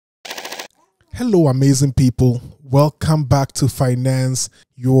Hello, amazing people. Welcome back to Finance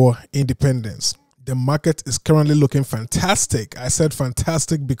Your Independence. The market is currently looking fantastic. I said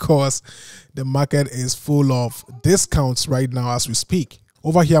fantastic because the market is full of discounts right now as we speak.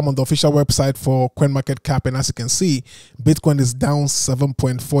 Over here, I'm on the official website for CoinMarketCap, and as you can see, Bitcoin is down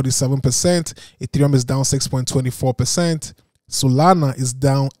 7.47%, Ethereum is down 6.24%, Solana is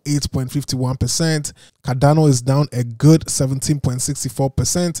down 8.51%, Cardano is down a good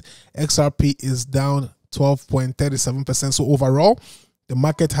 17.64%, XRP is down 12.37%. So overall, the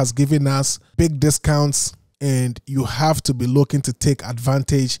market has given us big discounts, and you have to be looking to take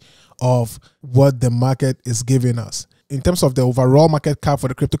advantage of what the market is giving us. In terms of the overall market cap for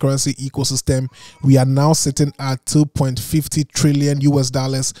the cryptocurrency ecosystem, we are now sitting at $2.50 trillion,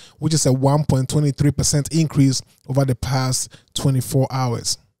 which is a 1.23% increase over the past 24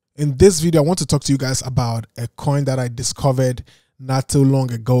 hours. In this video, I want to talk to you guys about a coin that I discovered not too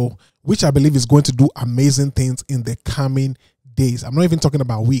long ago, which I believe is going to do amazing things in the coming days. I'm not even talking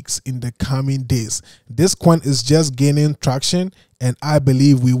about weeks, in the coming days. This coin is just gaining traction, and I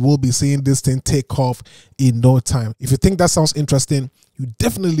believe we will be seeing this thing take off in no time. If you think that sounds interesting, you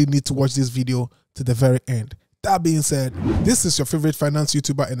definitely need to watch this video to the very end. That being said, this is your favorite finance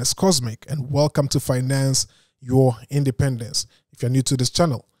YouTuber, Enes Cosmic, and welcome to Finance Your Independence. If you're new to this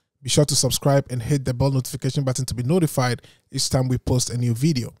channel, be sure to subscribe and hit the bell notification button to be notified each time we post a new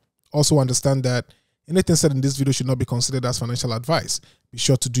video. Also understand that anything said in this video should not be considered as financial advice. Be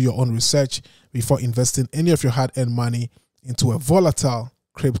sure to do your own research before investing any of your hard-earned money into a volatile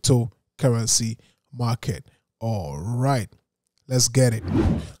cryptocurrency market. All right, let's get it.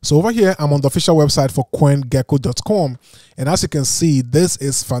 So over here, I'm on the official website for CoinGecko.com. And as you can see, this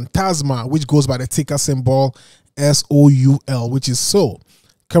is Phantasma, which goes by the ticker symbol SOUL, which is SOUL.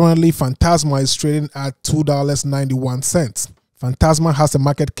 Currently, Phantasma is trading at $2.91. Phantasma has a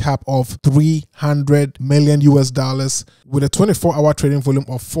market cap of $300 million with a 24-hour trading volume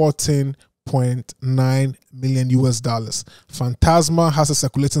of 14.9 million dollars. Phantasma has a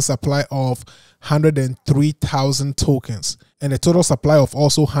circulating supply of 103,000 tokens and a total supply of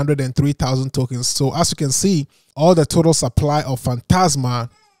also 103,000 tokens. So as you can see, all the total supply of Phantasma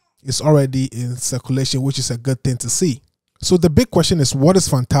is already in circulation, which is a good thing to see. So the big question is, what is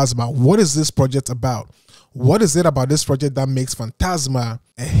Phantasma? What is this project about? What is it about this project that makes Phantasma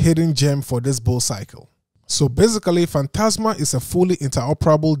a hidden gem for this bull cycle? So basically, Phantasma is a fully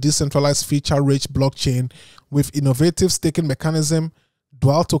interoperable, decentralized, feature-rich blockchain with innovative staking mechanism,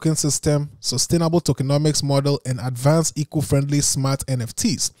 dual token system, sustainable tokenomics model, and advanced eco-friendly smart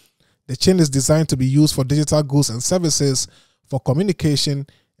NFTs. The chain is designed to be used for digital goods and services, for communication,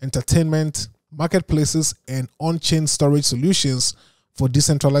 entertainment, marketplaces, and on-chain storage solutions for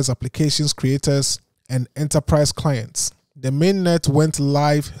decentralized applications, creators, and enterprise clients. The mainnet went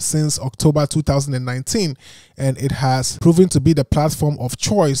live since October 2019, and it has proven to be the platform of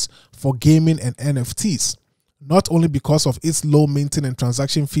choice for gaming and NFTs, not only because of its low maintenance and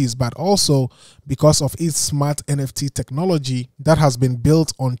transaction fees, but also because of its smart NFT technology that has been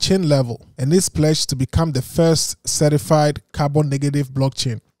built on chain level and is pledged to become the first certified carbon negative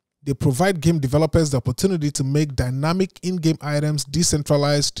blockchain. They provide game developers the opportunity to make dynamic in-game items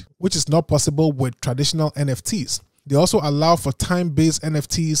decentralized, which is not possible with traditional NFTs. They also allow for time-based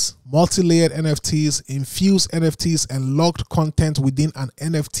NFTs, multi-layered NFTs, infused NFTs, and locked content within an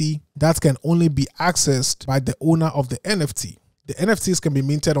NFT that can only be accessed by the owner of the NFT. The NFTs can be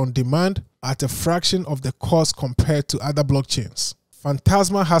minted on demand at a fraction of the cost compared to other blockchains.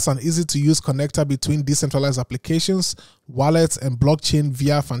 Phantasma has an easy-to-use connector between decentralized applications, wallets, and blockchain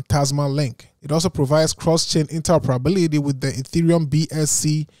via Phantasma Link. It also provides cross-chain interoperability with the Ethereum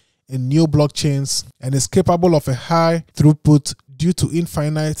BSC and new blockchains, and is capable of a high throughput due to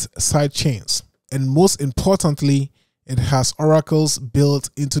infinite side chains. And most importantly, it has oracles built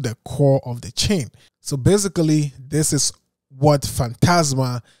into the core of the chain. So basically, this is what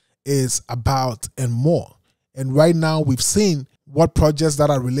Phantasma is about and more. And right now, we've seen what projects that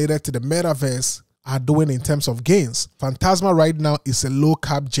are related to the metaverse are doing in terms of gains. Phantasma right now is a low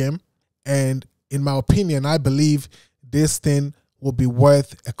cap gem, and in my opinion, I believe this thing will be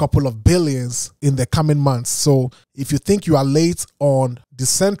worth a couple of billions in the coming months. So if you think you are late on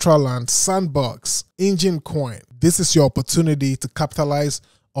Decentraland, Sandbox, Engine Coin, this is your opportunity to capitalize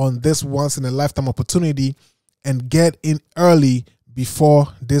on this once in a lifetime opportunity and get in early before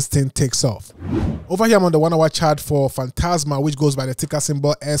this thing takes off. Over here, I'm on the 1 hour chart for Phantasma, which goes by the ticker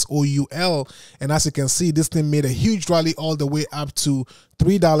symbol SOUL. And as you can see, this thing made a huge rally all the way up to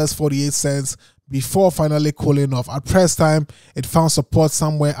 $3.48 before finally cooling off. At press time, it found support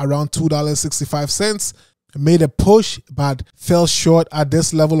somewhere around $2.65. made a push but fell short at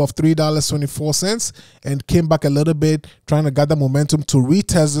this level of $3.24 and came back a little bit, trying to gather momentum to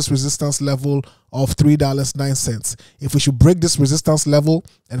retest this resistance level of $3.09. If we should break this resistance level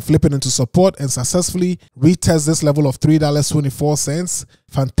and flip it into support and successfully retest this level of $3.24,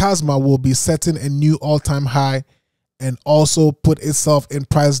 Phantasma will be setting a new all-time high and also put itself in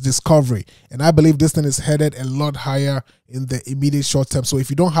price discovery. And I believe this thing is headed a lot higher in the immediate short term. So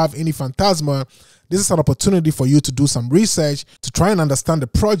if you don't have any Phantasma, this is an opportunity for you to do some research, to try and understand the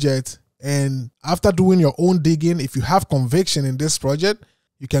project. And after doing your own digging, if you have conviction in this project,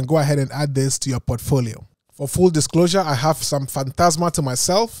 you can go ahead and add this to your portfolio. For full disclosure, I have some Phantasma to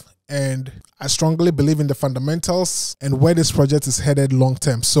myself, and I strongly believe in the fundamentals and where this project is headed long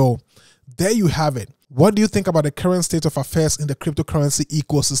term. So there you have it. What do you think about the current state of affairs in the cryptocurrency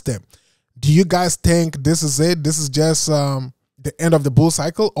ecosystem? Do you guys think this is it? This is just the end of the bull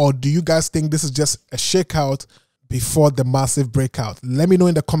cycle? Or do you guys think this is just a shakeout before the massive breakout? Let me know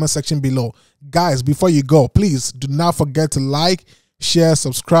in the comment section below. Guys, before you go, please do not forget to like, share,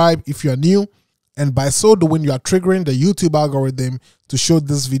 subscribe if you are new. And by so doing, you are triggering the YouTube algorithm to show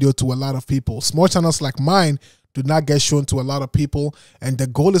this video to a lot of people. Small channels like mine do not get shown to a lot of people, and the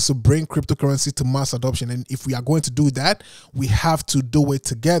goal is to bring cryptocurrency to mass adoption. And if we are going to do that, we have to do it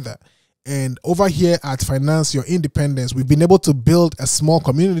together. And over here at Finance Your Independence, we've been able to build a small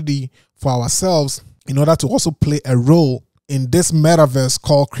community for ourselves in order to also play a role in this metaverse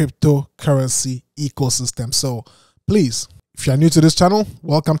called cryptocurrency ecosystem. So please, if you are new to this channel,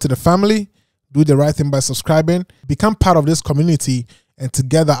 welcome to the family. Do the right thing by subscribing, become part of this community, and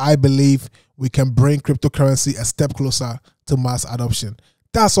together I believe we can bring cryptocurrency a step closer to mass adoption.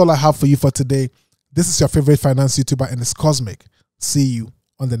 That's all I have for you for today. This is your favorite finance YouTuber, and it's Cosmic. See you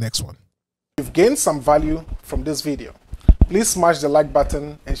on the next one. If you've gained some value from this video, please smash the like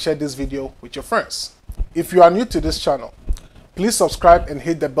button and share this video with your friends. If you are new to this channel, please subscribe and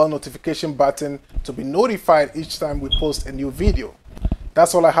hit the bell notification button to be notified each time we post a new video.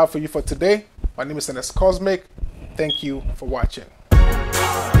 That's all I have for you for today. My name is Cosmic. Thank you for watching.